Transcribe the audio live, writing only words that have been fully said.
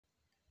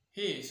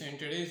Hey, so in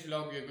today's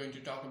vlog, we are going to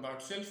talk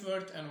about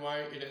self-worth and why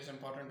it is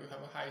important to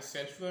have a high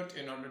self-worth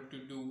in order to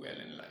do well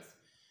in life.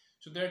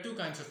 So there are two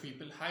kinds of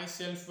people, high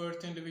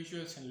self-worth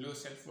individuals and low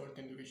self-worth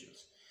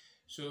individuals.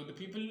 So the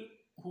people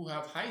who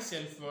have high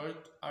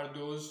self-worth are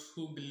those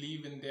who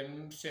believe in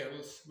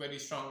themselves very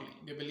strongly.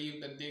 They believe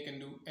that they can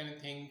do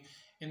anything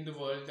in the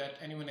world that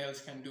anyone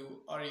else can do,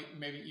 or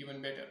maybe even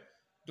better.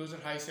 Those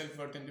are high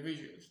self-worth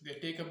individuals. They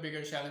take up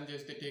bigger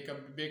challenges, they take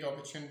up big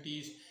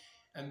opportunities,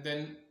 and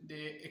then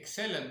they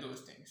excel at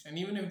those things. And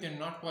even if they're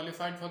not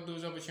qualified for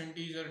those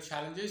opportunities or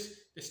challenges,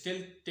 they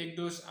still take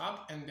those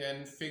up and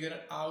then figure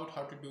out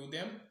how to do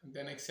them, and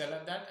then excel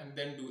at that and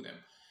then do them.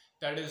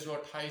 That is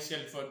what high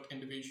self-worth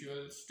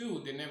individuals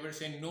do. They never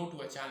say no to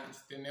a challenge,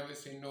 they never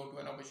say no to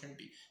an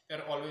opportunity,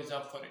 they're always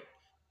up for it.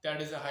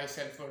 That is a high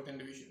self-worth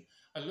individual.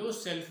 A low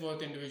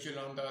self-worth individual,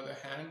 on the other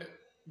hand,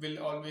 will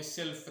always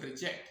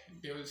self-reject.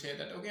 They will say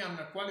that, okay, I'm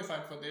not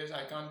qualified for this,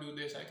 I can't do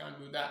this, I can't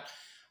do that.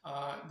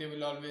 They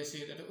will always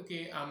say that,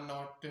 okay, I'm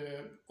not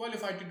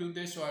qualified to do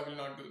this, so I will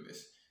not do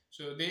this.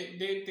 So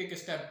they take a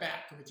step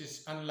back, which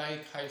is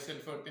unlike high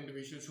self-worth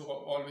individuals who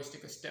always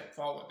take a step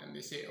forward and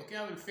they say, okay,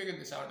 I will figure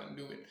this out and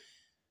do it.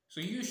 So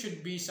you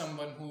should be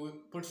someone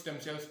who puts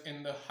themselves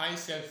in the high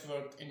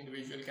self-worth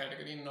individual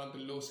category, not the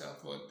low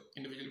self-worth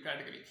individual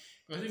category.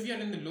 Because if you are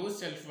in the low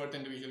self-worth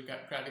individual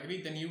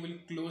category, then you will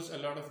close a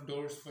lot of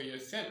doors for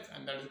yourself,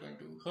 and that is going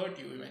to hurt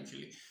you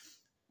eventually.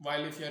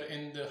 While if you're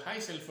in the high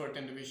self-worth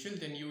individual,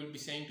 then you will be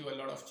saying to a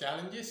lot of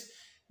challenges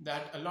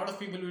that a lot of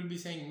people will be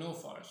saying no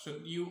for. So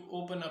you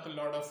open up a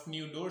lot of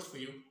new doors for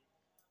you,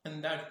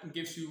 and that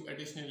gives you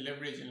additional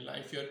leverage in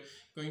life. You're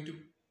going to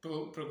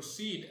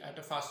proceed at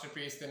a faster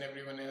pace than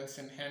everyone else,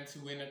 and hence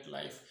win at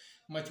life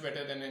much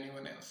better than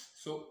anyone else.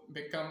 So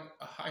become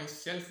a high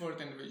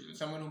self-worth individual,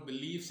 someone who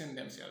believes in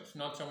themselves,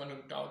 not someone who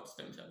doubts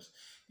themselves.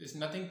 There's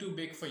nothing too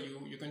big for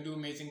you. You can do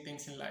amazing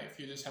things in life.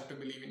 You just have to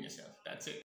believe in yourself. That's it.